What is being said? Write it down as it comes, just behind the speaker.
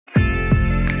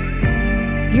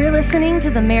You're listening to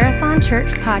the Marathon Church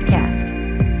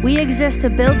podcast. We exist to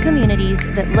build communities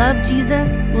that love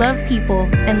Jesus, love people,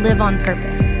 and live on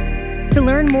purpose. To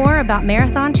learn more about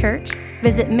Marathon Church,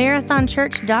 visit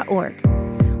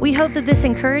marathonchurch.org. We hope that this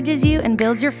encourages you and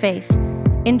builds your faith.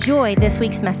 Enjoy this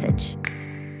week's message.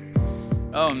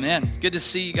 Oh man, it's good to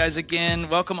see you guys again.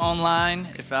 Welcome online.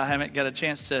 If I haven't got a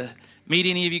chance to meet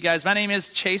any of you guys, my name is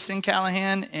Chasen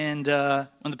Callahan, and one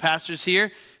of the pastors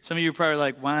here. Some of you are probably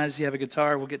like, why does he have a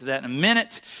guitar? We'll get to that in a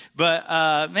minute. But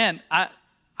man, I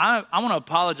want to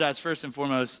apologize first and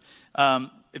foremost.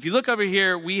 If you look over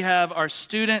here, we have our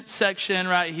student section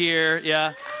right here.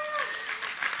 Yeah.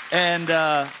 And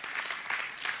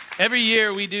every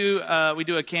year we do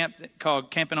a camp called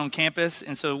Camping on Campus.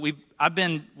 And so I've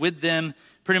been with them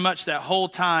pretty much that whole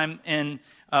time. And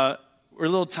we're a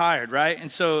little tired, right?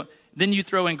 And so then you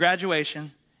throw in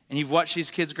graduation and you've watched these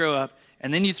kids grow up.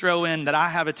 And then you throw in that I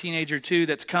have a teenager too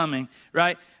that's coming,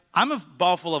 right? I'm a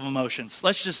ball full of emotions.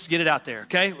 Let's just get it out there,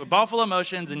 okay? We're a ball full of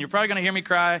emotions, and you're probably going to hear me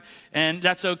cry, and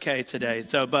that's okay today.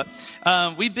 So, but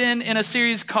we've been in a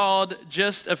series called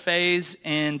Just a Phase,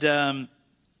 and man,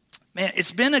 it's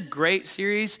been a great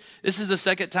series. This is the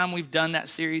second time we've done that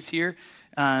series here,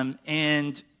 and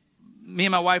me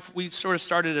and my wife, we sort of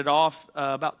started it off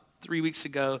about 3 weeks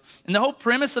ago, and the whole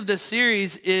premise of this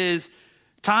series is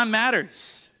time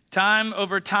matters. Time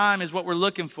over time is what we're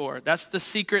looking for. That's the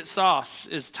secret sauce,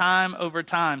 is time over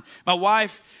time. My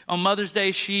wife, on Mother's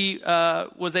Day, she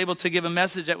was able to give a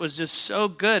message that was just so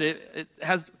good. It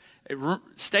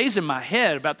stays in my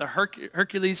head about the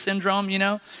Hercules syndrome, you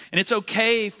know? And it's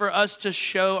okay for us to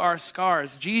show our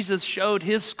scars. Jesus showed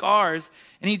his scars,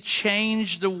 and he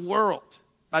changed the world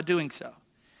by doing so.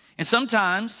 And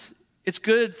sometimes it's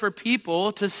good for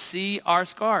people to see our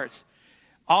scars.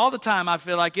 All the time, I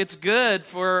feel like it's good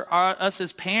for us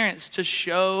as parents to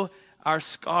show our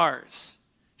scars.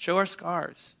 Show our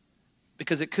scars,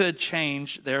 because it could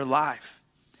change their life.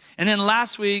 And then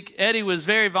last week, Eddie was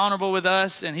very vulnerable with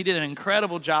us, and he did an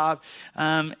incredible job.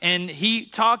 And he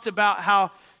talked about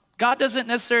how God doesn't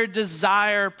necessarily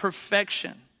desire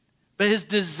perfection, but his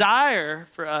desire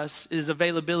for us is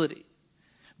availability.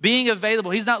 Being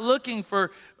available. He's not looking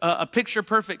for a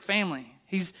picture-perfect family.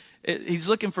 He's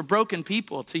looking for broken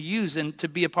people to use and to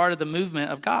be a part of the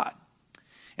movement of God.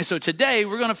 And so today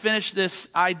we're going to finish this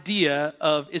idea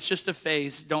of it's just a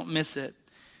phase, don't miss it,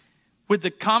 with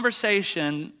the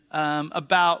conversation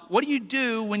about what do you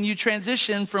do when you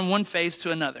transition from one phase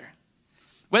to another.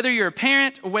 Whether you're a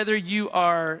parent or whether you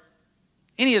are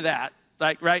any of that,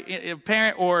 like, right, a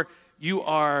parent, or you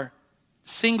are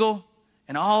single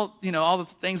and all the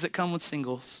things that come with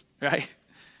singles, right?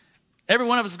 Every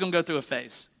one of us is going to go through a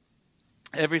phase.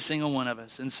 Every single one of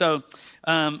us. And so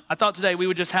I thought today we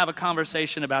would just have a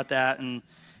conversation about that and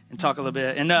talk a little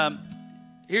bit. And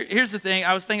here's the thing.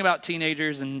 I was thinking about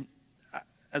teenagers, and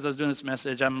as I was doing this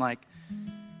message, I'm like,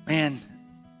 man,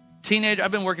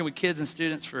 I've been working with kids and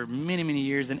students for many, many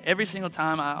years, and every single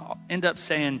time I end up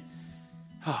saying,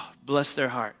 oh, bless their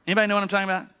heart. Anybody know what I'm talking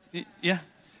about? Yeah?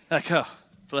 Like, oh,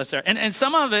 bless their heart. And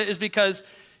some of it is because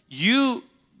you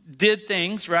did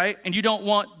things, right? And you don't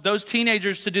want those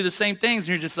teenagers to do the same things. And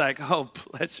you're just like, oh,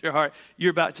 bless your heart.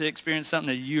 You're about to experience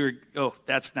something that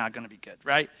that's not going to be good,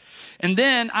 right? And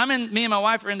then me and my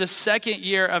wife are in the second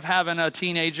year of having a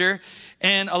teenager.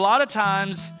 And a lot of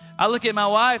times I look at my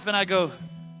wife and I go,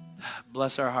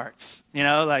 bless our hearts. You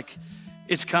know, like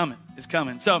it's coming. It's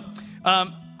coming. So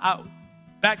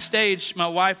backstage, my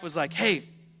wife was like, hey,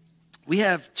 we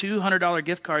have $200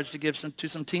 gift cards to give to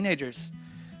some teenagers.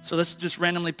 So let's just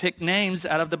randomly pick names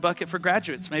out of the bucket for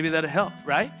graduates. Maybe that'll help,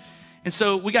 right? And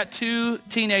so we got two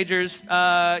teenagers,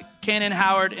 Cannon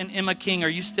Howard and Emma King. Are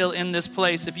you still in this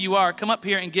place? If you are, come up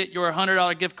here and get your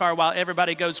 $100 gift card while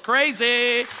everybody goes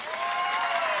crazy.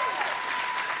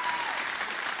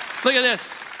 Look at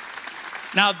this.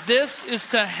 Now this is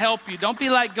to help you. Don't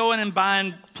be like going and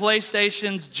buying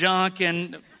PlayStations, junk,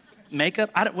 and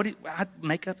makeup.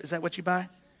 Makeup, is that what you buy?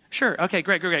 Sure. Okay,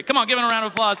 great. Come on, give him a round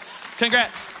of applause.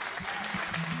 Congrats.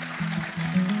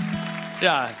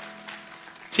 Yeah.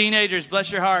 Teenagers,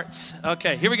 bless your hearts.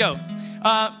 Okay, here we go.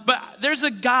 But there's a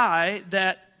guy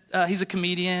that, he's a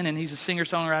comedian and he's a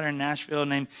singer-songwriter in Nashville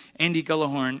named Andy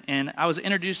Gullahorn. And I was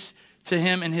introduced to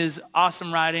him and his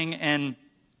awesome writing. And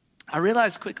I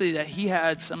realized quickly that he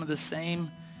had some of the same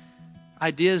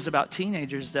ideas about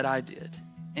teenagers that I did.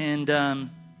 And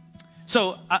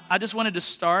so I just wanted to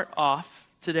start off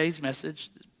today's message.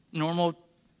 Normal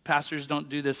pastors don't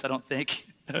do this, I don't think.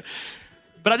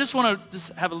 But I just want to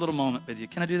just have a little moment with you.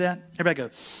 Can I do that? Everybody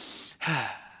go.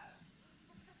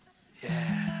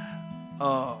 Yeah.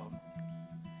 Oh.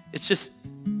 It's just,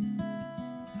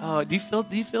 Oh, do you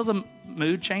feel the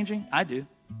mood changing? I do.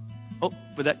 Oh,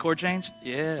 would that chord change?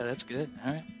 Yeah, that's good.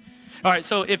 All right. All right,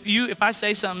 so if I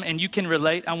say something and you can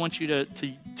relate, I want you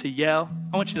to yell.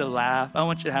 I want you to laugh. I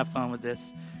want you to have fun with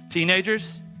this.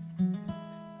 Teenagers,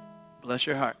 bless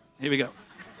your heart. Here we go.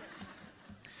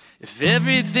 If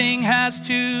everything has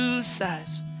two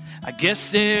sides, I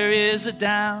guess there is a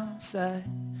downside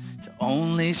to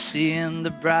only seeing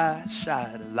the bright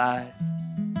side of life.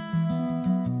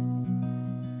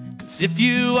 'Cause if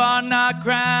you are not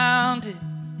grounded,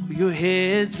 your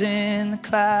head's in the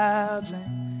clouds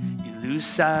and you lose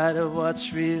sight of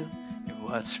what's real and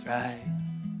what's right.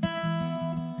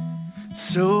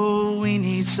 So we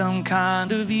need some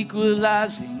kind of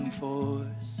equalizing force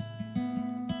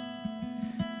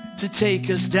to take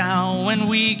us down when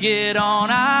we get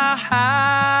on our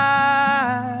high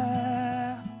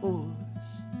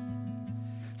horse.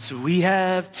 So we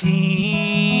have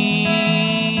teenagers.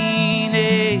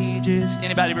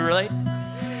 Anybody relate?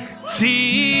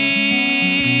 Teenagers.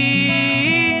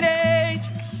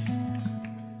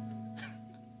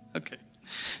 Okay.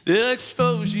 They'll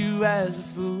expose you as a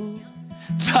fool,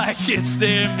 like it's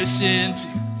their mission to.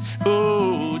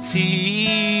 Oh, teenagers.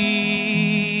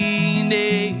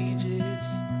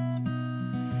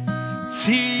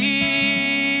 Teenagers.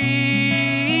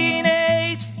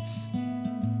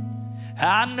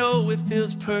 I know it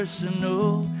feels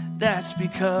personal. That's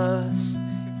because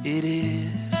it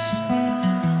is.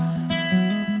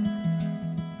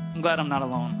 I'm glad I'm not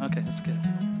alone. Okay, that's good.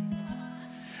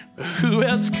 But who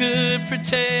else could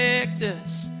protect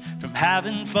us from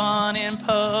having fun in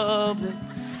public,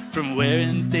 from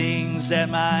wearing things that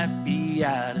might be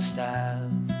out of style?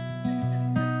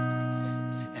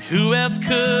 And who else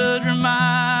could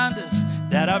remind us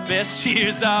that our best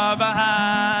years are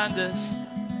behind us?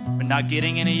 We're not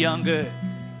getting any younger,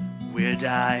 we're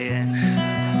dying.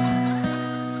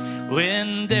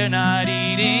 When they're not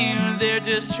eating, they're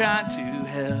just trying to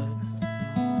help.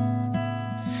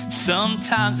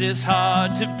 Sometimes it's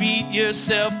hard to beat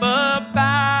yourself up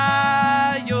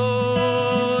by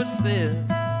yourself.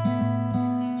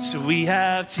 So we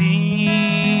have teenagers.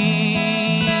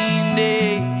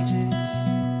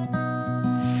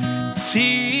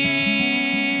 Teenagers.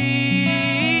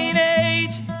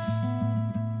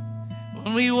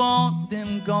 When we want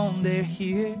them gone, they're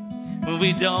here. When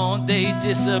we don't, they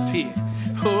disappear.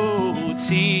 Oh,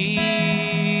 teenagers.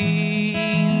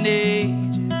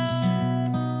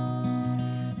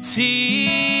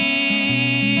 Teenagers.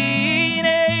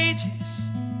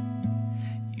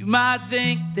 You might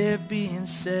think they're being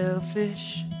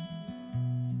selfish.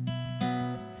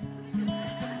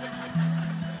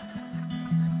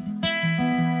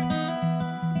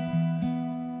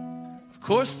 Of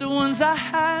course, the ones I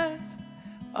have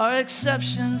are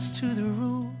exceptions to the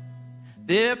rule.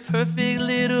 They're perfect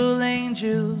little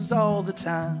angels all the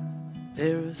time.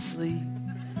 They're asleep.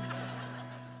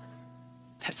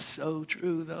 That's so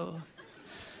true, though.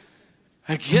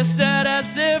 I guess that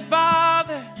as their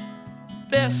father,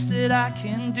 best that I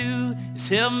can do is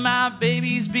help my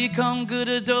babies become good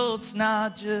adults,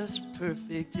 not just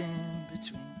perfect in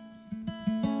between.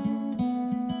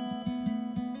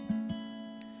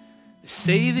 They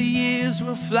say the years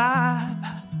will fly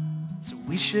by, so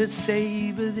we should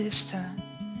savor this time.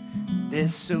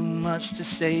 There's so much to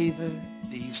savor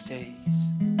these days.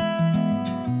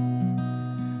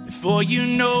 Before you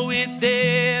know it,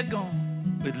 they're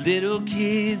gone with little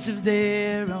kids of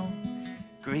their own,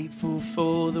 grateful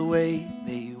for the way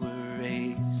they were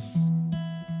raised.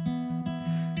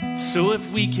 So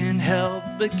if we can help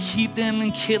but keep them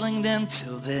and killing them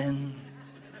till then,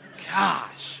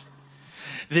 gosh,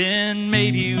 then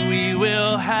maybe we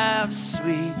will have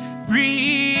sweet revenge.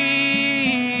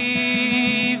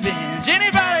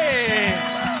 Anybody?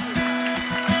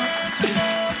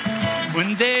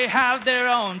 When they have their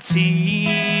own teenagers.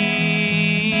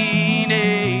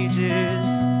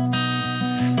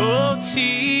 Oh,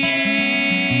 teenagers.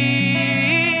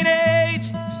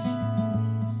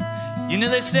 You know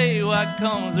they say what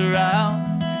comes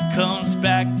around comes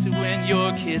back to when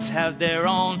your kids have their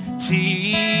own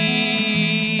teenagers.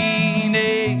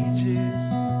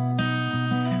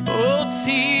 Oh,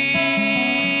 teenagers.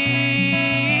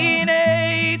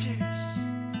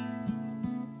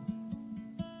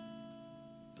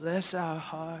 Bless our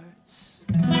hearts.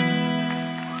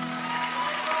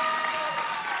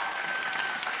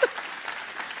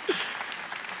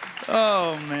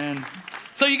 Oh, man.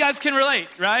 So you guys can relate,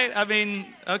 right? I mean,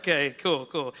 okay, cool.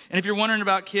 And if you're wondering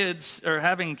about kids or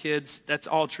having kids, that's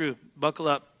all true. Buckle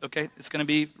up, okay? It's going to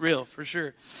be real for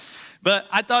sure. But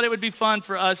I thought it would be fun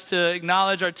for us to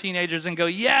acknowledge our teenagers and go,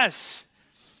 yes,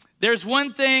 There's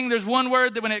one thing, there's one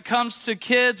word that when it comes to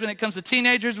kids, when it comes to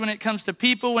teenagers, when it comes to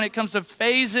people, when it comes to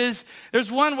phases,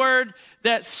 there's one word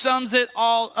that sums it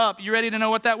all up. You ready to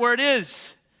know what that word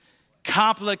is?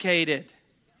 Complicated,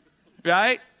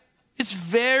 right? It's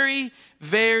very,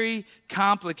 very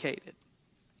complicated.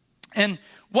 And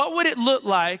what would it look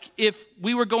like if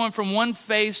we were going from one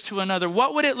phase to another?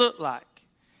 What would it look like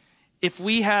if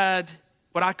we had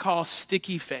what I call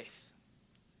sticky faith?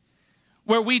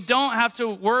 Where we don't have to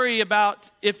worry about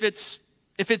if it's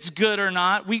good or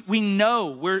not. We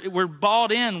know, we're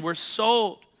bought in, we're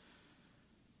sold.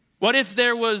 What if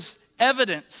there was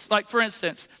evidence? Like, for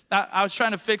instance, I was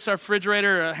trying to fix our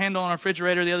refrigerator, a handle on our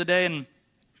refrigerator the other day, and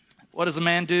what does a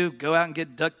man do? Go out and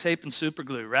get duct tape and super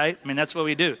glue, right? I mean, that's what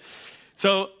we do.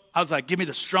 So I was like, give me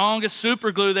the strongest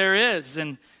super glue there is.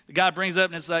 And the guy brings up,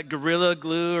 and it's like Gorilla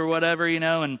Glue or whatever,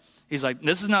 and he's like,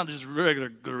 this is not just regular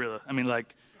Gorilla. I mean,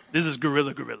 like, this is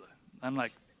Gorilla. I'm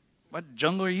like, what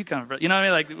jungle are you coming from? You know what I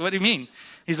mean? Like, what do you mean?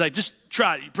 He's like, just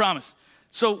try it, you promise.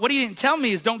 So what he didn't tell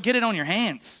me is don't get it on your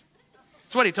hands.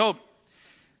 That's what he told me.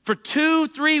 For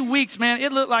 2-3 weeks, man,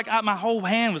 it looked like my whole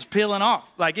hand was peeling off.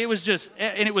 Like it was just,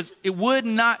 and it would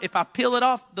not, if I peel it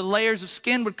off, the layers of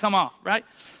skin would come off, right?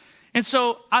 And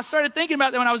so I started thinking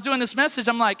about that when I was doing this message.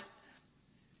 I'm like,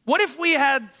 what if we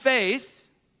had faith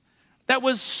that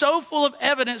was so full of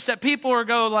evidence that people are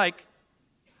like,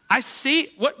 I see,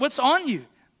 what's on you?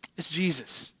 It's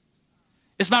Jesus.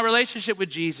 It's my relationship with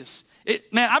Jesus.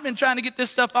 Man, I've been trying to get this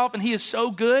stuff off, and he is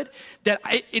so good that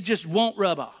it just won't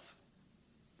rub off.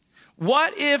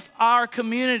 What if our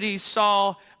community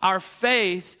saw our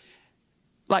faith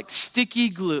like sticky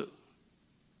glue?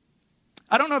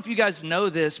 I don't know if you guys know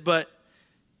this, but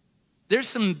there's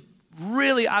some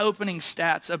really eye-opening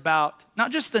stats about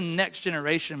not just the next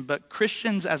generation, but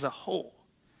Christians as a whole.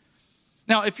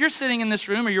 Now, if you're sitting in this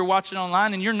room or you're watching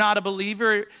online and you're not a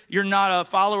believer, you're not a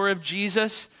follower of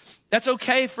Jesus, that's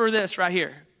okay for this right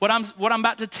here. What I'm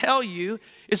about to tell you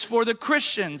is for the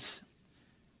Christians.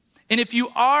 And if you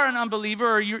are an unbeliever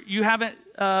or you don't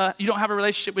have a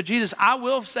relationship with Jesus, I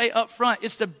will say up front,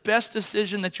 it's the best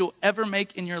decision that you'll ever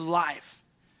make in your life.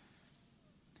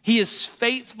 He is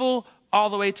faithful all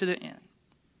the way to the end.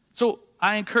 So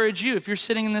I encourage you, if you're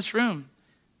sitting in this room,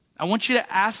 I want you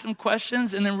to ask some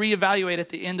questions and then reevaluate at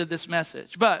the end of this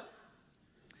message. But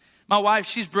my wife,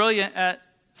 she's brilliant at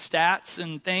stats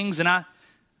and things. And I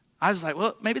was like,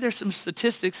 well, maybe there's some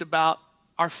statistics about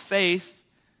our faith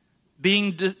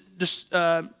being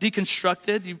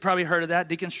deconstructed. You've probably heard of that,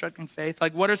 deconstructing faith.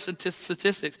 Like, what are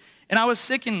statistics? And I was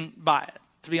sickened by it,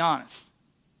 to be honest.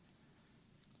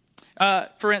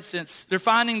 For instance, they're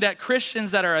finding that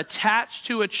Christians that are attached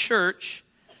to a church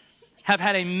have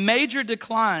had a major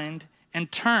decline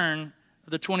and turn of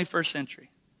the 21st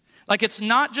century. Like, it's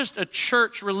not just a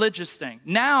church religious thing.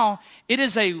 Now, it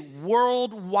is a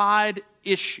worldwide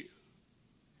issue.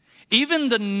 Even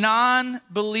the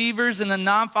non-believers and the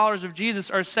non-followers of Jesus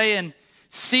are saying,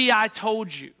 see, I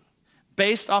told you,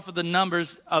 based off of the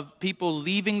numbers of people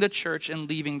leaving the church and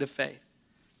leaving the faith.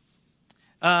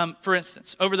 For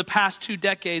instance, over the past 2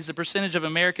 decades, the percentage of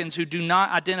Americans who do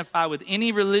not identify with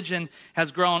any religion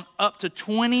has grown up to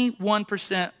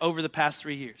 21% over the past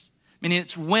 3 years. Meaning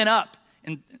it's went up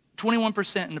in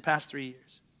 21% in the past 3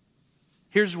 years.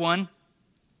 Here's one.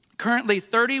 Currently,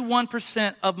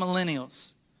 31% of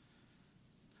millennials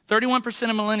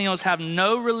have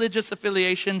no religious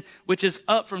affiliation, which is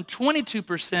up from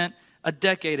 22% a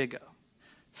decade ago.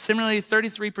 Similarly,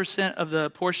 33% of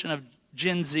the portion of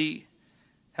Gen Z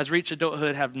has reached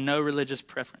adulthood have no religious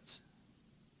preference.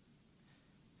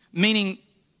 Meaning,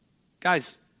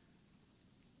 guys,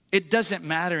 it doesn't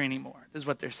matter anymore, is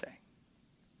what they're saying.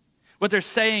 What they're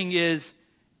saying is,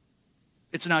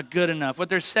 it's not good enough. What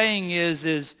they're saying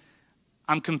is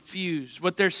I'm confused.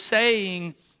 What they're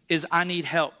saying is, I need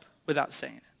help, without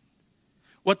saying it.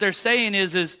 What they're saying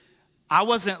is I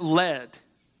wasn't led.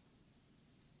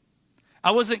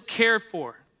 I wasn't cared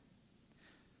for.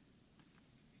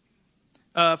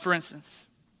 For instance,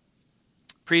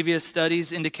 previous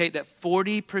studies indicate that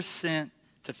 40%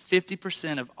 to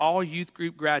 50% of all youth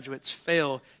group graduates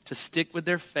fail to stick with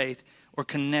their faith or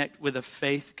connect with a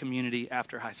faith community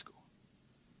after high school.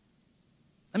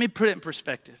 Let me put it in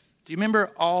perspective. Do you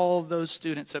remember all those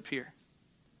students up here?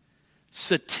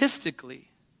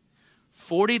 Statistically,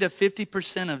 40 to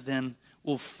 50% of them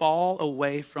will fall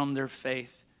away from their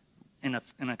faith in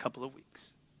a couple of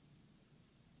weeks.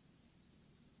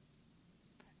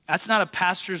 That's not a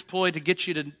pastor's ploy to get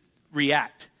you to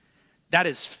react. That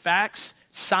is facts,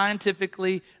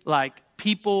 scientifically, like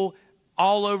people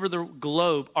all over the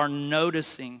globe are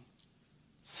noticing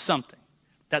something.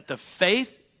 That the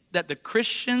faith that the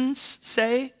Christians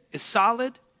say is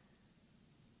solid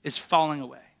is falling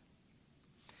away.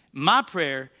 My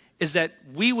prayer is that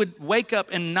we would wake up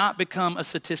and not become a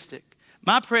statistic.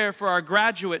 My prayer for our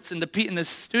graduates and the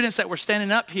students that were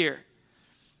standing up here,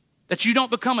 that you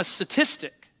don't become a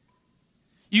statistic.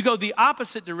 You go the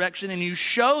opposite direction and you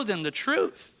show them the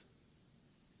truth.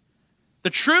 The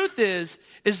truth is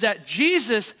that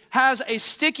Jesus has a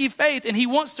sticky faith and he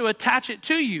wants to attach it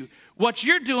to you. What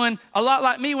you're doing, a lot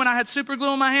like me when I had super glue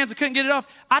on my hands, I couldn't get it off.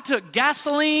 I took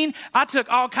gasoline, I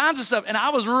took all kinds of stuff, and I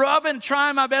was rubbing,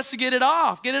 trying my best to get it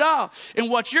off. And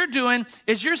what you're doing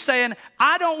is you're saying,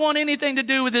 I don't want anything to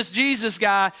do with this Jesus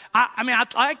guy. I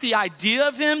like the idea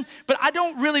of him, but I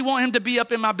don't really want him to be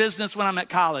up in my business when I'm at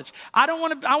college. I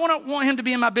want him to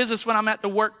be in my business when I'm at the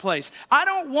workplace. I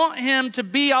don't want him to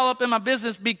be all up in my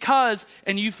business because,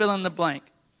 and you fill in the blank.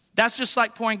 That's just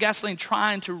like pouring gasoline,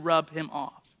 trying to rub him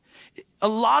off. A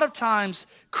lot of times,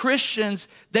 Christians,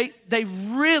 they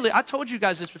really, I told you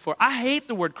guys this before, I hate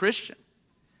the word Christian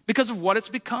because of what it's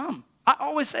become. I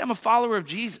always say I'm a follower of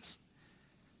Jesus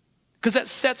because that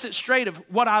sets it straight of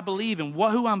what I believe and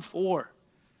who I'm for.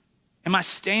 And my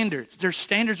standards, their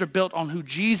standards are built on who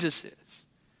Jesus is.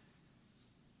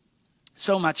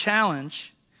 So my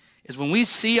challenge is when we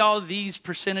see all these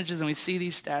percentages and we see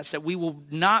these stats, that we will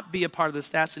not be a part of the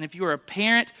stats. And if you are a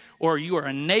parent or you are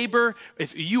a neighbor,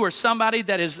 if you are somebody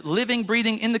that is living,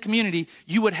 breathing in the community,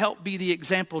 you would help be the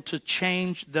example to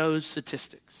change those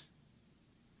statistics.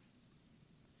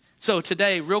 So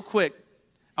today, real quick,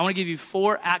 I want to give you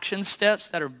 4 action steps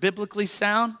that are biblically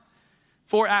sound.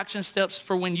 4 action steps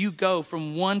for when you go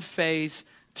from one phase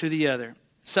to the other.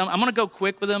 I'm going to go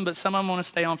quick with them, but some of them I want to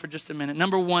stay on for just a minute.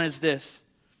 Number 1 is this.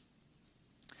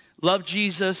 Love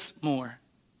Jesus more.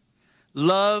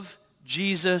 Love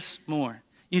Jesus more.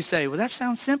 You say, well, that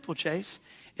sounds simple, Chase.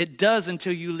 It does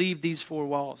until you leave these 4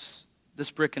 walls,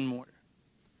 this brick and mortar.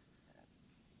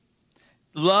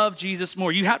 Love Jesus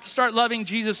more. You have to start loving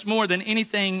Jesus more than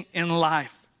anything in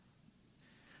life.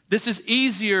 This is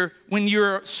easier when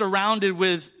you're surrounded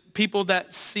with people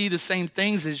that see the same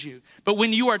things as you. But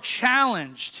when you are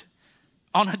challenged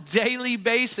on a daily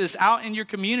basis out in your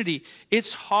community,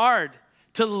 it's hard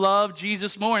to love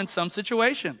Jesus more in some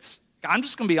situations. I'm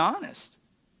just going to be honest.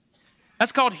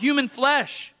 That's called human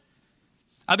flesh.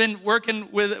 I've been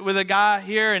working with a guy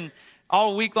here and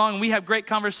all week long, and we have great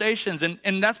conversations,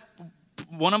 and that's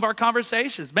one of our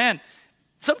conversations. Man,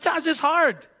 sometimes it's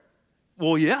hard.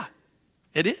 Well, yeah,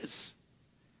 it is.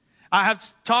 I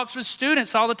have talks with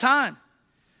students all the time.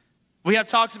 We have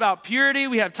talks about purity.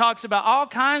 We have talks about all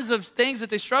kinds of things that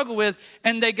they struggle with,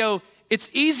 and they go, it's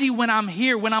easy when I'm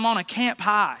here, when I'm on a camp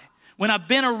high, when I've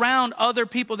been around other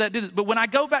people that do this. But when I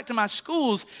go back to my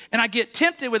schools and I get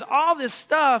tempted with all this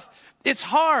stuff, it's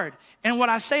hard. And what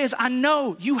I say is, I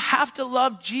know you have to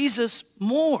love Jesus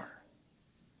more.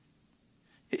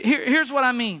 Here's what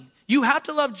I mean. You have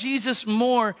to love Jesus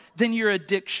more than your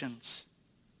addictions.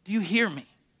 Do you hear me?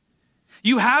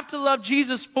 You have to love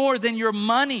Jesus more than your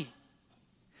money.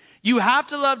 You have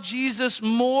to love Jesus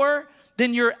more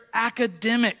than your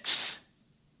academics.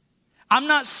 I'm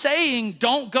not saying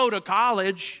don't go to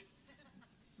college,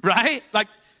 right? Like,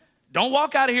 don't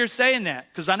walk out of here saying that,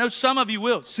 because I know some of you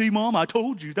will. See, Mom, I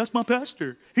told you, that's my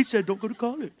pastor. He said don't go to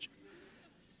college.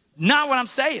 Not what I'm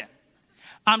saying.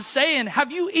 I'm saying,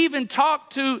 have you even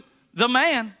talked to the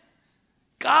man,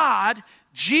 God,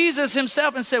 Jesus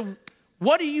himself, and said,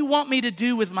 what do you want me to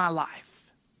do with my life?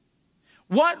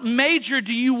 What major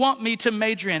do you want me to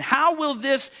major in? How will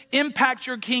this impact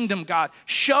your kingdom, God?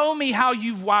 Show me how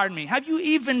you've wired me. Have you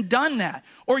even done that?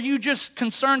 Or are you just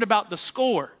concerned about the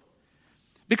score?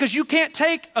 Because you can't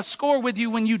take a score with you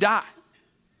when you die.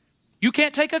 You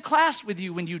can't take a class with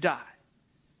you when you die.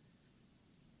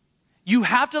 You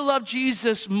have to love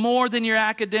Jesus more than your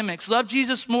academics. Love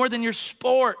Jesus more than your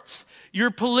sports, your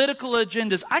political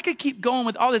agendas. I could keep going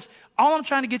with all this. All I'm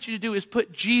trying to get you to do is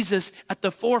put Jesus at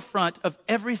the forefront of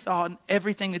every thought and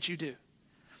everything that you do.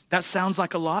 That sounds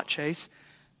like a lot, Chase.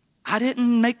 I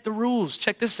didn't make the rules.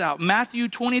 Check this out. Matthew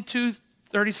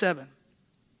 22:37.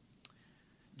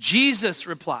 Jesus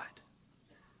replied.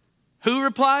 Who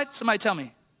replied? Somebody tell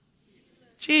me.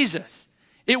 Jesus.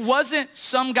 It wasn't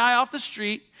some guy off the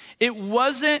street. It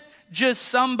wasn't just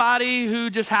somebody who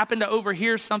just happened to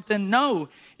overhear something. No,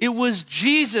 it was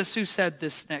Jesus who said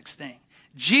this next thing.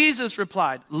 Jesus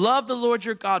replied, love the Lord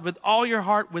your God with all your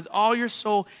heart, with all your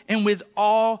soul, and with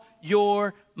all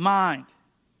your mind.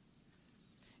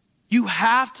 You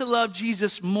have to love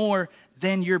Jesus more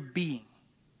than your being.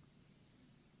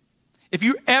 If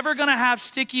you're ever going to have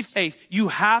sticky faith, you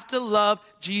have to love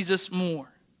Jesus more.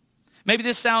 Maybe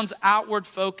this sounds outward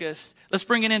focused. Let's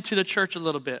bring it into the church a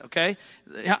little bit, okay?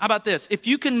 How about this? If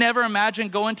you can never imagine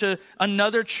going to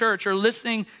another church or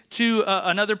listening to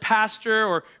another pastor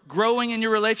or growing in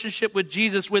your relationship with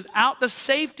Jesus without the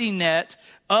safety net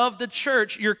of the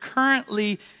church, you're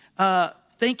currently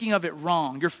thinking of it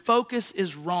wrong. Your focus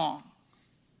is wrong.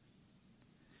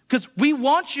 Because we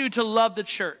want you to love the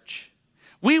church.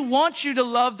 We want you to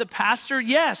love the pastor.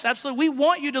 Yes, absolutely. We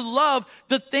want you to love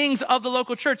the things of the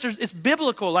local church. It's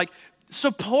biblical, like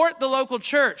support the local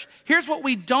church. Here's what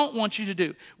we don't want you to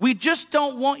do. We just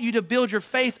don't want you to build your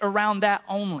faith around that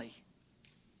only.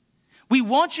 We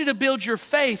want you to build your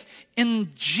faith in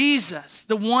Jesus,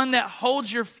 the one that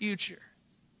holds your future.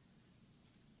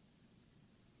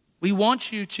 We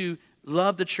want you to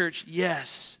love the church,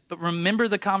 yes. But remember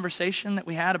the conversation that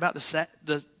we had about the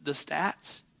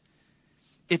stats?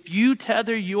 If you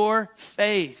tether your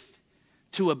faith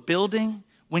to a building,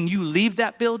 when you leave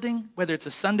that building, whether it's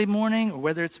a Sunday morning or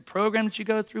whether it's a program that you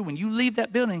go through, when you leave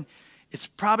that building, it's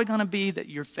probably going to be that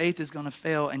your faith is going to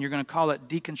fail and you're going to call it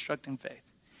deconstructing faith.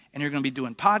 And you're going to be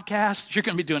doing podcasts, you're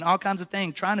going to be doing all kinds of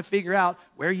things, trying to figure out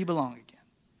where you belong again.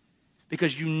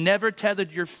 Because you never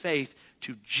tethered your faith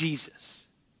to Jesus.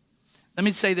 Let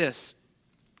me say this.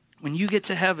 When you get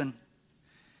to heaven,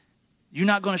 you're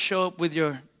not going to show up with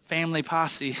your family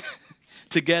posse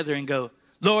together and go,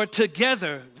 Lord,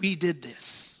 together we did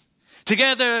this.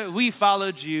 Together we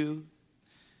followed you.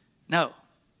 No.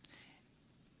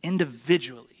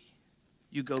 Individually,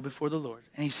 you go before the Lord.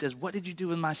 And he says, what did you do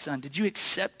with my son? Did you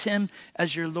accept him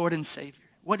as your Lord and Savior?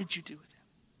 What did you do with him?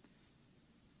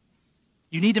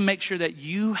 You need to make sure that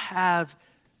you have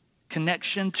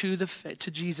connection to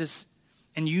Jesus,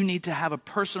 and you need to have a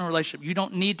personal relationship. You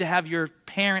don't need to have your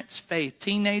parents' faith.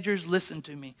 Teenagers, listen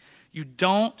to me. You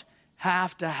don't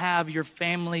have to have your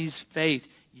family's faith.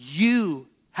 You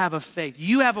have a faith.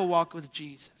 You have a walk with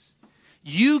Jesus.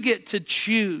 You get to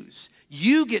choose.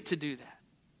 You get to do that.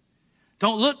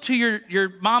 Don't look to your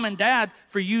mom and dad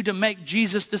for you to make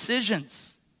Jesus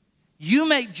decisions. You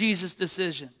make Jesus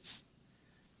decisions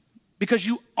because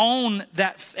you own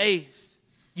that faith.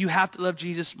 You have to love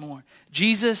Jesus more.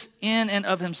 Jesus in and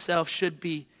of himself should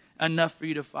be enough for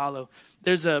you to follow.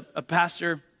 There's a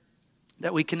pastor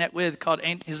that we connect with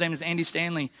his name is Andy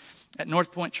Stanley at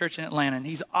North Point Church in Atlanta. And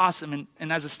he's awesome.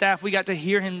 And as a staff, we got to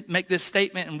hear him make this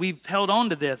statement, and we've held on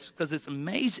to this because it's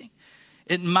amazing.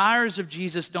 Admirers of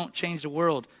Jesus don't change the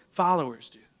world. Followers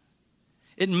do.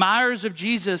 Admirers of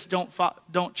Jesus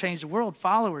don't change the world.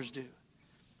 Followers do.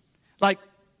 Like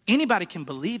anybody can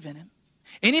believe in him.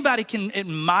 Anybody can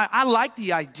admire. I like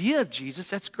the idea of Jesus.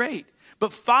 That's great.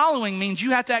 But following means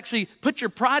you have to actually put your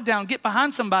pride down, get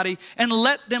behind somebody, and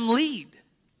let them lead.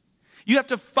 You have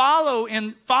to follow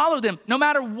them no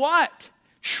matter what.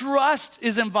 Trust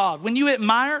is involved. When you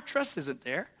admire, trust isn't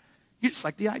there. You just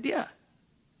like the idea.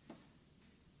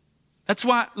 That's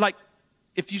why, like,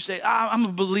 if you say, I'm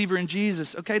a believer in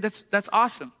Jesus, okay, that's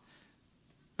awesome.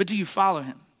 But do you follow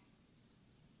him?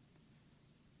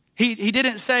 He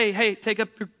didn't say, hey, take up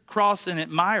your cross and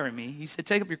admire me. He said,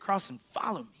 take up your cross and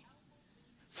follow me.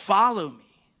 Follow me.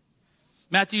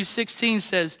 Matthew 16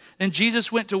 says, then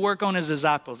Jesus went to work on his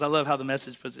disciples. I love how the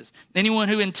Message puts this. Anyone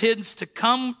who intends to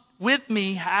come with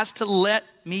me has to let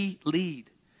me lead.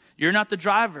 You're not the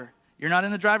driver. You're not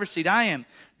in the driver's seat. I am.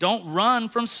 Don't run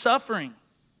from suffering.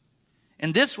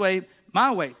 In this way,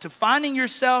 my way, to finding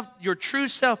yourself, your true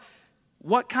self.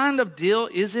 What kind of deal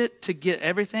is it to get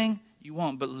everything you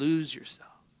want but lose yourself?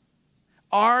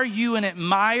 Are you an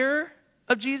admirer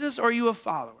of Jesus or are you a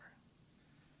follower?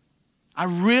 I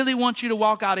really want you to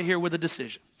walk out of here with a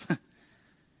decision.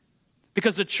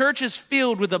 Because the church is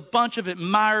filled with a bunch of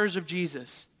admirers of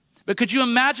Jesus. But could you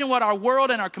imagine what our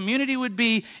world and our community would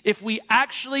be if we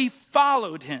actually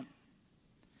followed him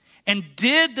and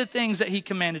did the things that he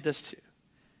commanded us to?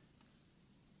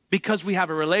 Because we have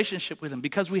a relationship with him,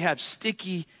 because we have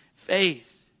sticky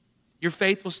faith. Your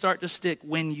faith will start to stick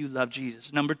when you love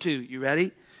Jesus. Number 2, you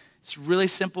ready? It's really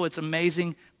simple. It's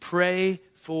amazing. Pray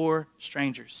for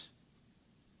strangers.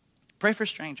 Pray for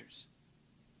strangers.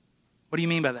 What do you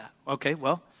mean by that? Okay,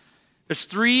 well, there's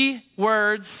 3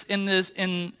 words in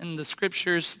the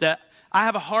scriptures that I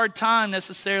have a hard time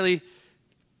necessarily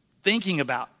thinking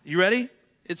about. You ready?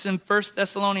 It's in 1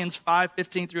 Thessalonians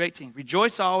 5:15 through 18.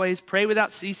 Rejoice always, pray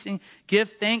without ceasing,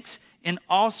 give thanks in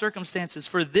all circumstances,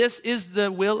 for this is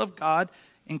the will of God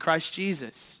in Christ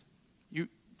Jesus.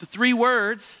 The 3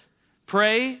 words,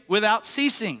 pray without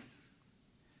ceasing.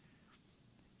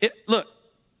 Look,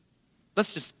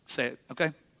 let's just say it,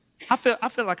 okay? I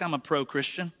feel like I'm a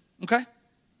pro-Christian, okay?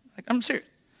 Like, I'm serious.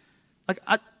 Like,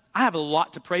 I have a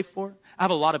lot to pray for. I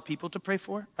have a lot of people to pray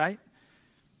for, right?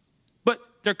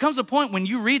 there comes a point when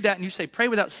you read that and you say, pray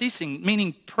without ceasing,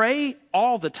 meaning pray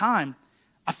all the time.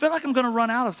 I feel like I'm going to run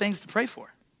out of things to pray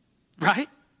for, right?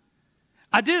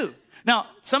 I do. Now,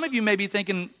 some of you may be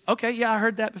thinking, okay, yeah, I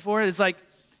heard that before. It's like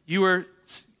you're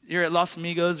at Los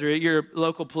Amigos or at your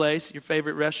local place, your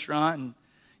favorite restaurant, and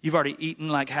you've already eaten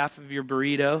like half of your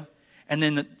burrito. And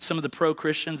then some of the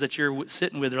pro-Christians that you're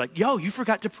sitting with are like, yo, you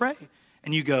forgot to pray.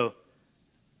 And you go,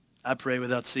 I pray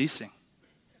without ceasing.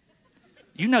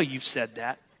 You know you've said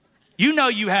that. You know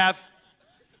you have.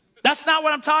 That's not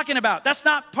what I'm talking about. That's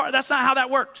not how that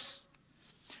works.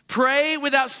 Pray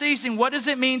without ceasing. What does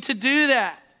it mean to do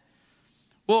that?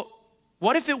 Well,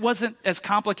 what if it wasn't as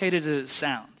complicated as it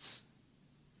sounds?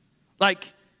 Like,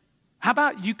 how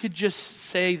about you could just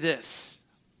say this?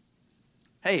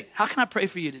 Hey, how can I pray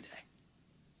for you today?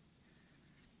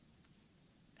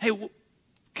 Hey,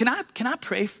 can I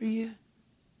pray for you?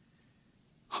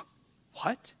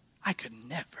 What? I could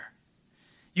never.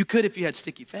 You could if you had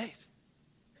sticky faith.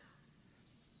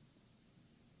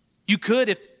 You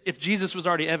could if Jesus was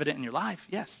already evident in your life.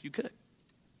 Yes, you could.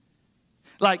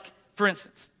 Like, for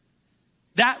instance,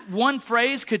 that one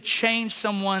phrase could change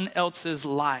someone else's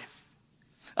life.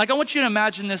 Like, I want you to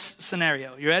imagine this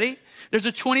scenario. You ready? There's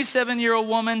a 27-year-old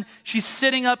woman. She's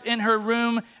sitting up in her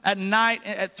room at night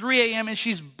at 3 a.m. and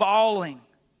she's bawling.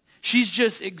 She's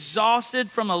just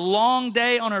exhausted from a long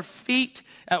day on her feet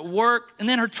at work. And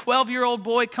then her 12-year-old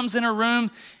boy comes in her room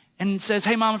and says,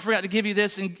 hey, Mom, I forgot to give you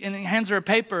this, and he hands her a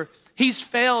paper. He's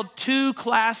failed 2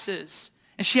 classes,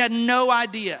 and she had no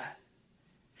idea.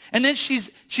 And then she's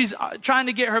trying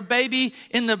to get her baby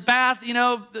in the bath,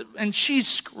 and she's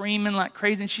screaming like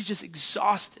crazy, and she's just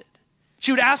exhausted.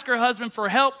 She would ask her husband for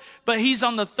help, but he's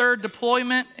on the 3rd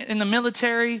deployment in the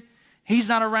military. He's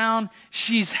not around.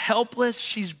 She's helpless.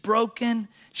 She's broken.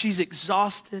 She's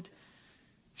exhausted.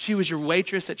 She was your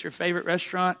waitress at your favorite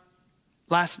restaurant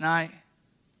last night.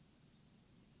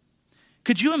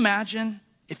 Could you imagine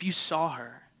if you saw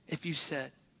her, if you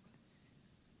said,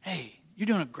 hey, you're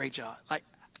doing a great job. Like,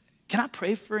 can I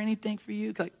pray for anything for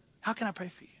you? Like, how can I pray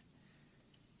for you?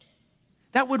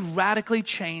 That would radically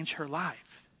change her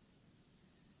life.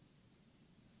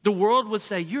 The world would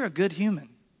say, you're a good human.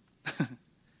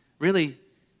 Really,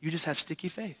 you just have sticky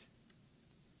faith.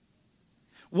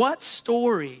 What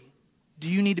story do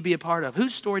you need to be a part of?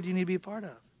 Whose story do you need to be a part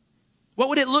of? What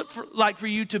would it look like for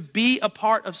you to be a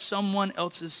part of someone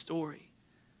else's story?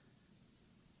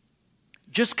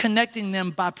 Just connecting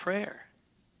them by prayer.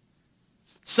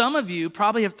 Some of you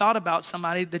probably have thought about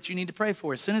somebody that you need to pray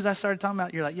for. As soon as I started talking about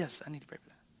it, you're like, yes, I need to pray for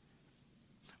that.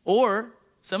 Or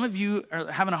some of you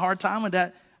are having a hard time with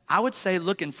that. I would say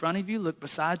look in front of you, look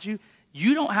beside you.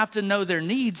 You don't have to know their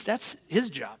needs. That's his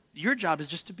job. Your job is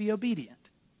just to be obedient.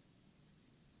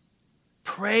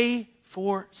 Pray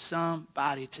for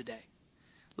somebody today.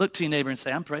 Look to your neighbor and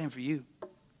say, I'm praying for you.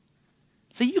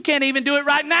 See, you can't even do it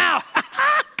right now.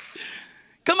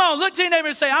 Come on, look to your neighbor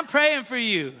and say, I'm praying for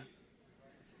you.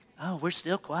 Oh, we're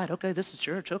still quiet. Okay, this is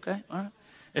church. Okay, all right.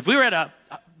 If we were at a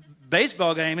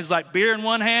baseball game, it's like beer in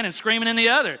one hand and screaming in the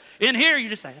other. In here, you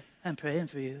just say, I'm praying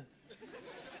for you.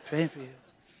 Praying for you.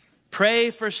 Pray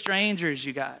for strangers,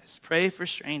 you guys. Pray for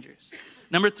strangers.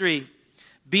 Number 3,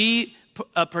 be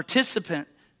a participant,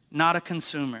 not a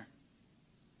consumer.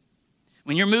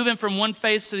 When you're moving from one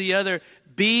phase to the other,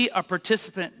 be a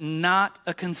participant, not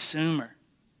a consumer.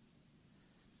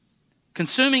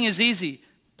 Consuming is easy.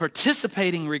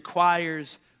 Participating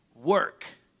requires work.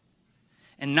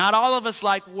 And not all of us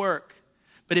like work.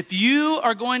 But if you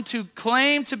are going to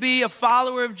claim to be a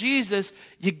follower of Jesus,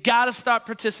 you got to start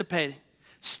participating.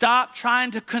 Stop trying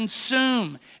to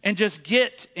consume and just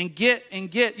get and get and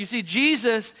get. You see,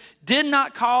 Jesus did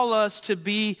not call us to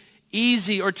be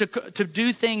easy or to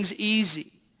do things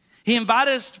easy. He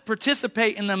invited us to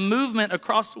participate in the movement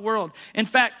across the world. In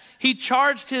fact, he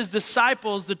charged his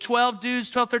disciples, the 12,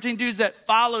 13 dudes that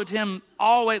followed him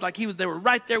all the way, like they were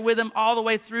right there with him all the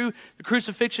way through the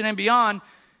crucifixion and beyond.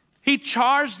 He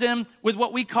charged them with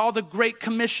what we call the Great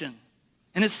Commission.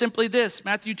 And it's simply this,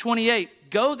 Matthew 28,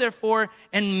 go therefore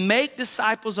and make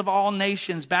disciples of all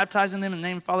nations, baptizing them in the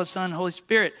name of the Father, Son, and Holy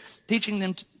Spirit, teaching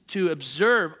them to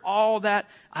observe all that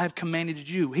I have commanded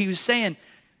you. He was saying,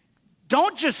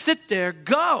 don't just sit there,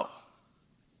 go.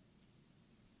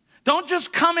 Don't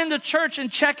just come into church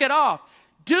and check it off.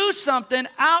 Do something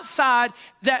outside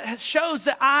that shows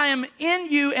that I am in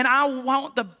you and I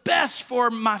want the best for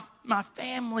my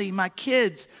family, my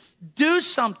kids. Do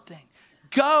something.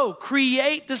 Go,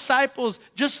 create disciples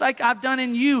just like I've done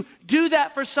in you. Do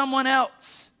that for someone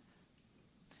else.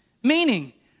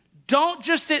 Meaning, don't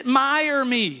just admire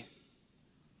me.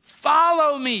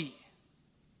 Follow me.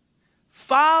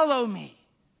 Follow me.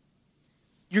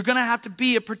 You're going to have to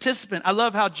be a participant. I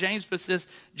love how James puts this,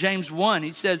 James 1.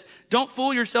 He says, don't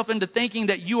fool yourself into thinking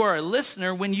that you are a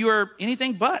listener when you are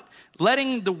anything but.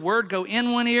 Letting the word go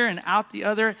in one ear and out the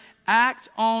other. Act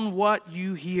on what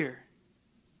you hear.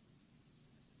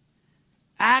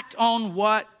 Act on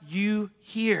what you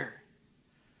hear.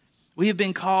 We have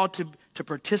been called to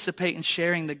participate in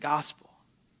sharing the gospel.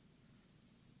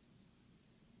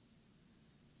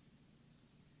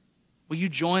 Will you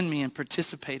join me in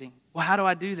participating? Well, how do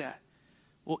I do that?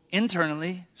 Well,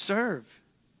 internally, serve.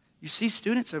 You see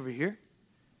students over here.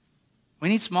 We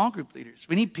need small group leaders.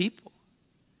 We need people.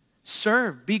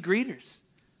 Serve, be greeters.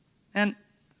 And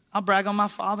I'll brag on my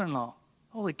father-in-law.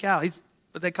 Holy cow, he's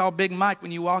what they call Big Mike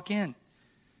when you walk in.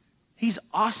 He's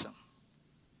awesome.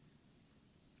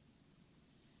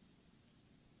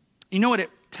 You know what it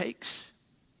takes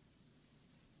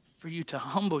for you to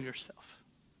humble yourself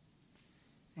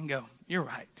and go, you're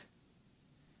right.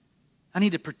 I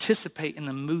need to participate in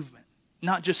the movement,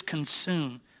 not just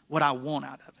consume what I want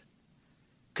out of it.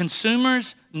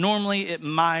 Consumers normally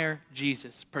admire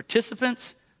Jesus.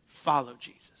 Participants follow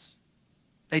Jesus.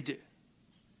 They do.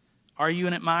 Are you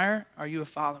an admirer? Are you a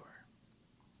follower?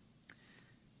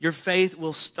 Your faith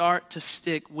will start to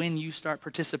stick when you start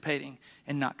participating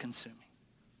and not consuming.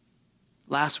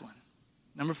 Last one,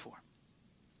 number 4.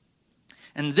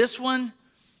 And this one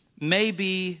may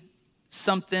be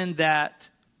something that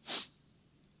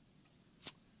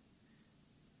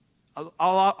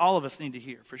all of us need to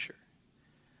hear for sure.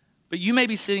 But you may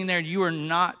be sitting there and you are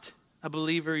not a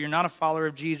believer, you're not a follower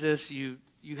of Jesus, you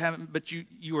haven't, but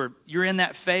you're in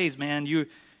that phase, man.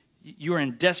 You are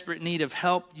in desperate need of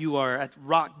help. You are at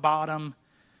rock bottom.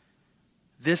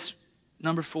 This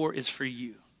number 4 is for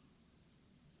you.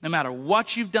 No matter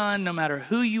what you've done, no matter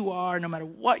who you are, no matter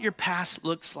what your past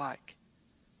looks like,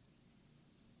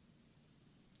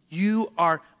 you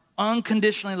are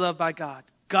unconditionally loved by God.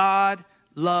 God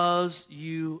loves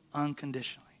you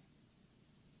unconditionally.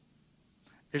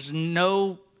 There's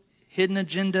no hidden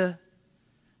agenda.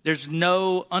 There's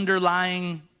no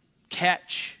underlying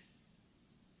catch.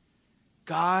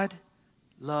 God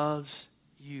loves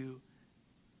you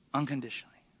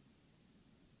unconditionally.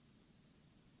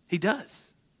 He does.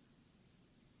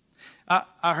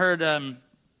 I heard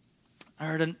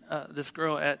this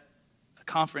girl at a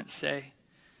conference say,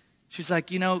 she's like,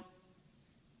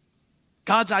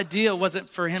 God's idea wasn't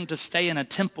for him to stay in a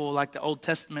temple like the Old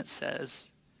Testament says.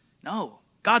 No,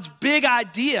 God's big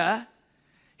idea,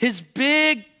 his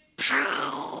big,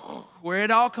 where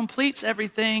it all completes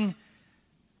everything,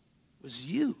 was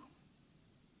you.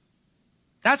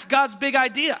 That's God's big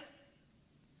idea.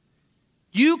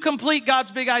 You complete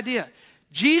God's big idea.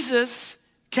 Jesus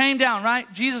came down,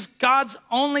 right? Jesus, God's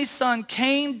only son,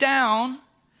 came down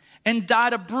and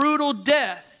died a brutal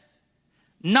death.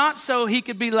 Not so he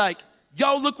could be like,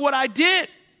 yo, look what I did.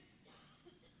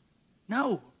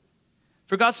 No.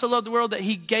 For God so loved the world that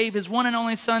he gave his one and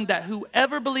only son, that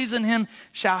whoever believes in him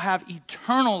shall have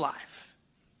eternal life.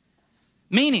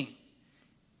 Meaning,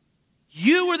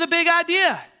 you were the big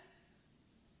idea.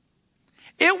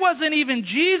 It wasn't even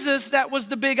Jesus that was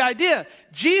the big idea.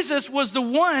 Jesus was the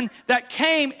one that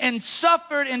came and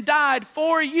suffered and died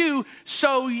for you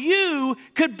so you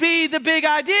could be the big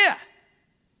idea.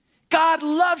 God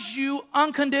loves you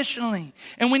unconditionally.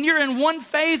 And when you're in one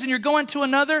phase and you're going to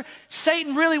another,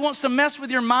 Satan really wants to mess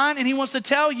with your mind and he wants to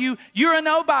tell you, you're a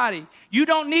nobody. You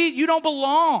don't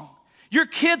belong. Your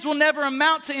kids will never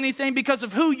amount to anything because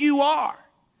of who you are.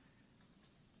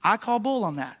 I call bull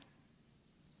on that.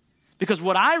 Because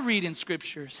what I read in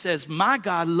Scripture says, my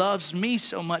God loves me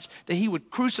so much that he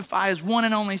would crucify his one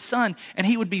and only son and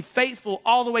he would be faithful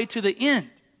all the way to the end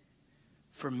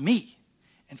for me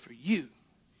and for you.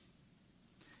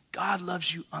 God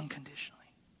loves you unconditionally.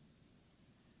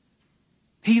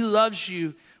 He loves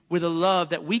you with a love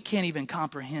that we can't even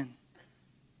comprehend.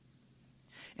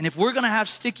 And if we're going to have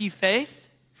sticky faith,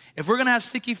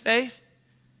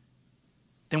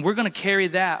 then we're going to carry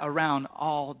that around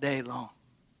all day long.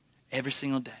 Every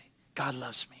single day. God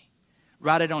loves me.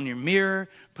 Write it on your mirror.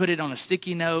 Put it on a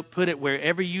sticky note. Put it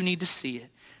wherever you need to see it.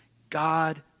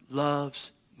 God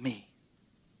loves me.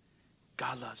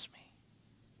 God loves me.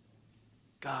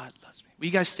 God loves me. Will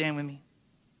you guys stand with me?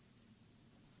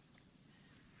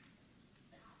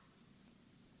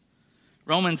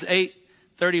 Romans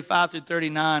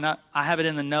 8:35-39. I have it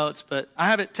in the notes, but I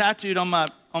have it tattooed on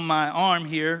my arm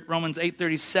here. Romans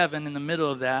 8:37 in the middle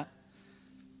of that.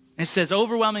 It says,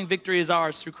 overwhelming victory is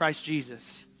ours through Christ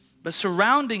Jesus. But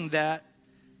surrounding that,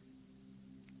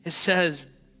 it says,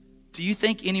 do you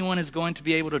think anyone is going to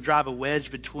be able to drive a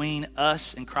wedge between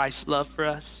us and Christ's love for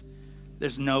us?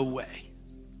 There's no way.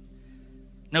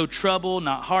 No trouble,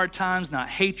 not hard times, not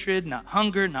hatred, not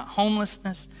hunger, not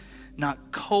homelessness,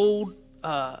 not cold,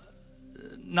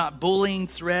 not bullying,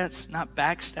 threats, not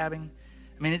backstabbing.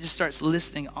 I mean, it just starts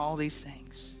listing all these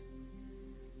things.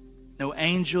 No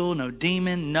angel, no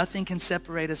demon, nothing can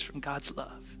separate us from God's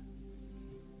love.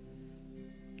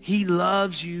 He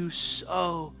loves you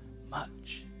so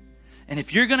much. And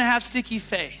if you're going to have sticky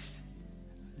faith,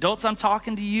 adults, I'm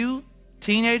talking to you,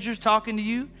 teenagers talking to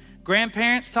you,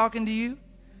 grandparents talking to you,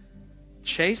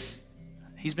 Chase,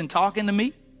 he's been talking to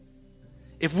me.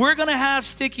 If we're going to have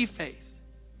sticky faith,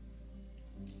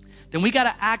 then we got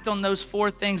to act on those 4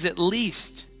 things at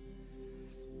least.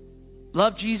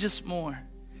 Love Jesus more.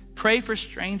 Pray for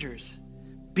strangers.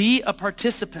 Be a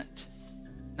participant,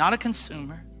 not a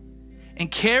consumer. And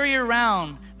carry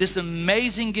around this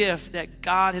amazing gift that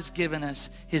God has given us,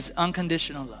 his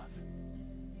unconditional love.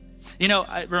 You know,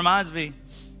 it reminds me,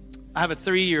 I have a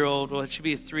 3-year-old. Well, it should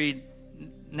be a 3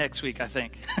 next week, I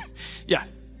think. Yeah,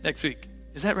 next week.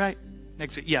 Is that right?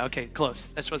 Next week. Yeah, okay,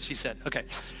 close. That's what she said. Okay.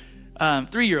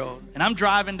 3-year-old. And I'm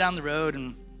driving down the road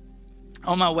and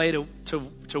on my way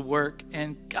to work.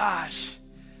 And gosh,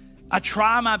 I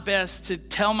try my best to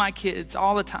tell my kids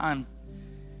all the time,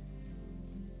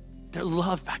 they're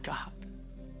loved by God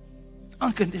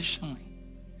unconditionally.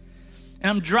 And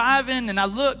I'm driving and I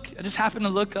just happen to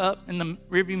look up in the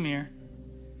rearview mirror.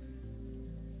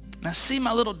 And I see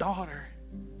my little daughter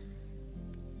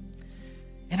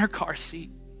in her car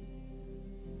seat.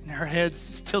 And her head's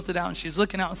just tilted out and she's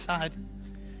looking outside.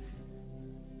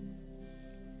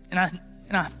 And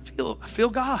I feel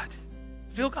God.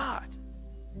 I feel God.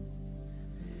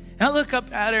 And I look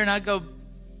up at her and I go,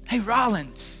 "Hey,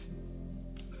 Rollins."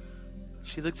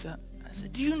 She looks up. I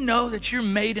said, "Do you know that you're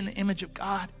made in the image of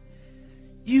God?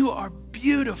 You are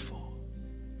beautiful.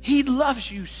 He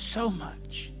loves you so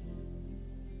much."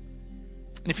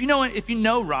 And if you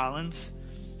know Rollins,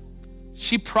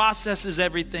 she processes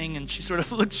everything and she sort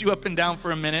of looks you up and down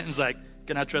for a minute and is like,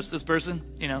 "Can I trust this person?"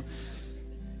 You know?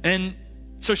 And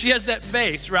so she has that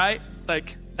face, right?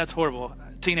 Like, that's horrible.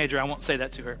 Teenager, I won't say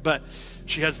that to her, but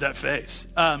she has that face.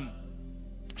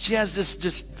 She has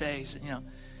this face, you know.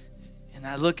 And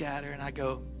I look at her and I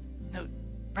go, "No,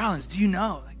 Rollins, do you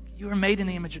know? Like, you are made in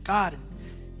the image of God and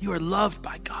you are loved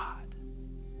by God."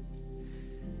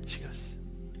 She goes,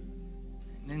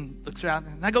 and then looks around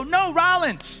and I go, "No,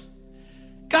 Rollins.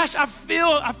 Gosh, I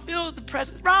feel the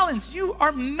presence. Rollins, you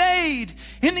are made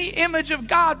in the image of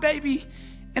God, baby.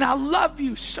 And I love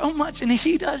you so much. And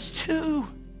he does too.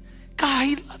 God,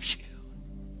 he loves you."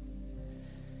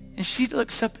 And she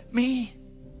looks up at me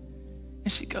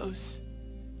and she goes,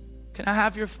 "Can I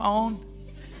have your phone?"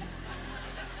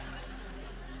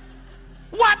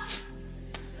 What?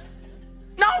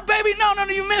 No, baby, no,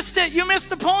 you missed it. You missed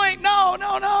the point.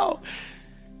 No.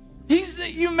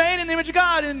 You made in the image of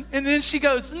God. And then she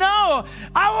goes, "No,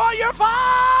 I want your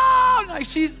phone." Like,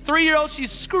 she's 3-year-old,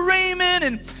 she's screaming,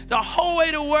 and the whole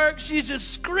way to work, she's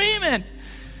just screaming.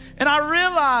 And I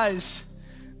realize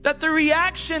that the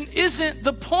reaction isn't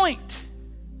the point.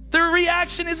 The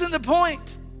reaction isn't the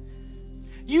point.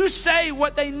 You say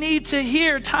what they need to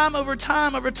hear time over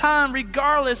time,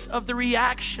 regardless of the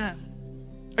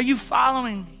reaction. Are you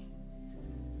following me?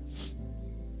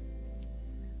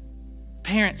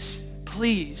 Parents,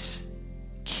 please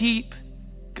keep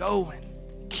going.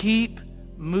 Keep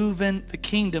moving the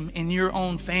kingdom in your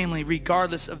own family,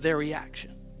 regardless of their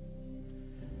reaction.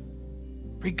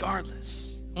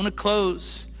 Regardless. I want to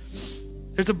close.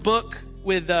 There's a book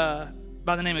with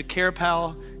by the name of Kara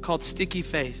Powell called Sticky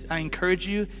Faith. I encourage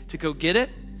you to go get it.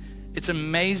 It's an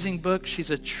amazing book. She's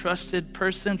a trusted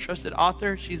person, trusted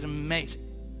author. She's amazing.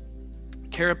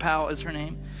 Kara Powell is her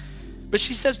name. But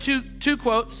she says two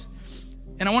quotes,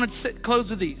 and I want to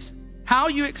close with these. How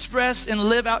you express and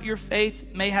live out your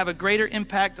faith may have a greater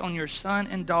impact on your son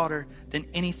and daughter than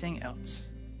anything else.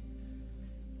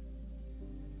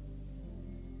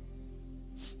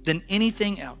 Than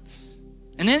anything else.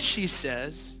 And then she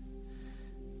says,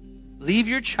 leave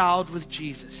your child with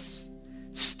Jesus.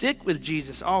 Stick with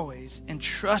Jesus always, and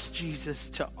trust Jesus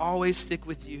to always stick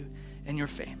with you and your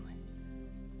family.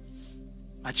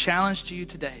 My challenge to you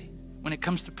today, when it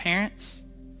comes to parents,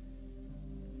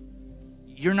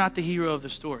 you're not the hero of the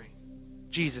story.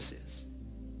 Jesus is.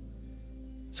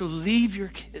 So leave your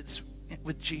kids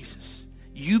with Jesus.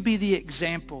 You be the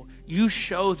example. You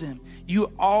show them.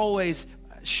 You always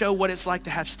show what it's like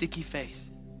to have sticky faith,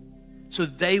 so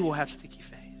they will have sticky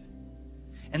faith.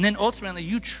 And then ultimately,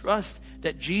 you trust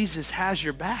that Jesus has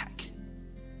your back.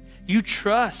 You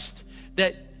trust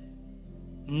that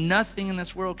nothing in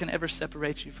this world can ever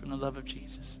separate you from the love of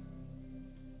Jesus.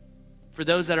 For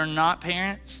those that are not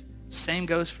parents, Same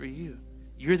goes for you.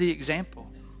 You're the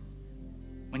example.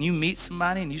 When you meet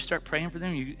somebody and you start praying for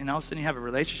them, and all of a sudden you have a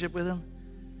relationship with them,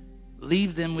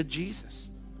 leave them with Jesus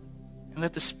and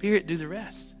let the Spirit do the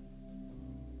rest.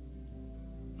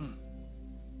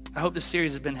 I hope this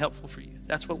series has been helpful for you.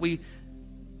 That's what we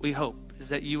hope, is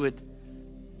that you would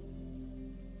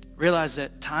realize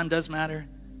that time does matter.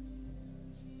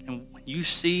 And when you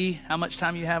see how much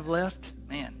time you have left,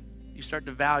 man, you start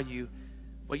to value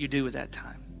what you do with that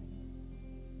time.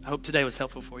 I hope today was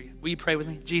helpful for you. Will you pray with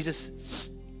me? Jesus,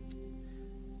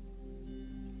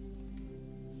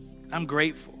 I'm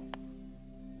grateful.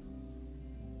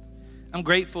 I'm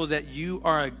grateful that you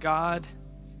are a God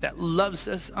that loves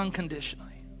us unconditionally.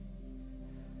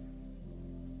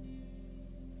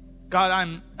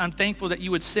 God, I'm thankful that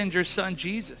you would send your son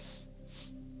Jesus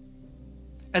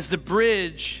as the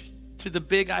bridge to the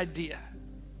big idea.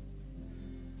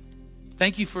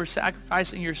 Thank you for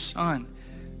sacrificing your son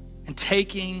and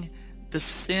taking the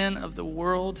sin of the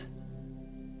world.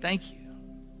 Thank you.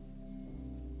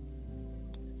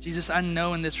 Jesus, I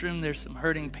know in this room there's some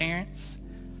hurting parents.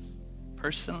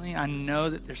 Personally, I know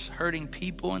that there's hurting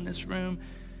people in this room.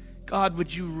 God,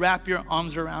 would you wrap your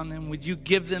arms around them? Would you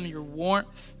give them your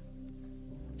warmth?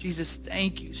 Jesus,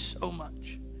 thank you so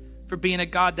much for being a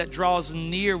God that draws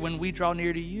near when we draw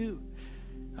near to you.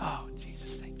 Oh,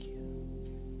 Jesus, thank you.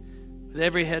 With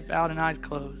every head bowed and eyes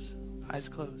closed, I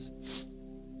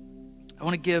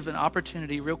want to give an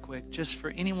opportunity real quick just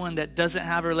for anyone that doesn't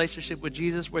have a relationship with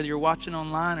Jesus, whether you're watching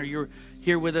online or you're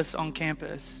here with us on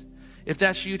campus. If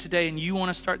that's you today and you want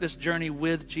to start this journey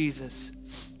with Jesus,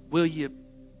 will you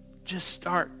just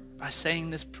start by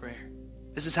saying this prayer?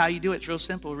 This is how you do it. It's real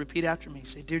simple. Repeat after me.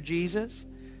 Say, "Dear Jesus,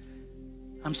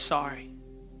 I'm sorry.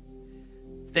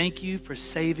 Thank you for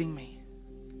saving me.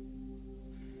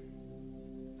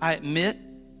 I admit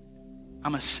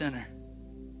I'm a sinner.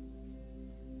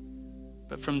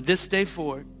 But from this day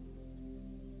forward,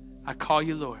 I call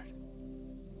you Lord.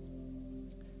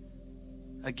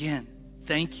 Again,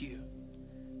 thank you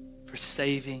for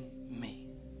saving me."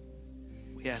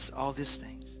 We ask all these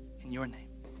things in your name.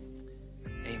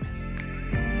 Amen.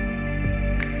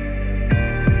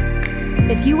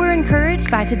 If you were encouraged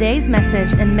by today's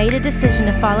message and made a decision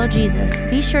to follow Jesus,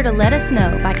 be sure to let us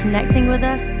know by connecting with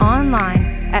us online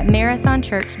at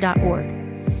marathonchurch.org.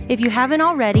 If you haven't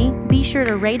already, be sure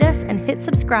to rate us and hit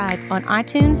subscribe on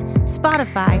iTunes,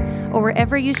 Spotify, or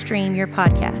wherever you stream your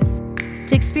podcasts.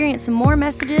 To experience more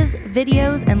messages,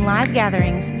 videos, and live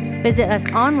gatherings, visit us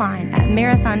online at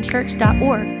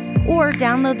marathonchurch.org or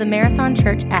download the Marathon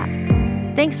Church app.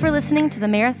 Thanks for listening to the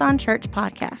Marathon Church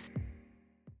podcast.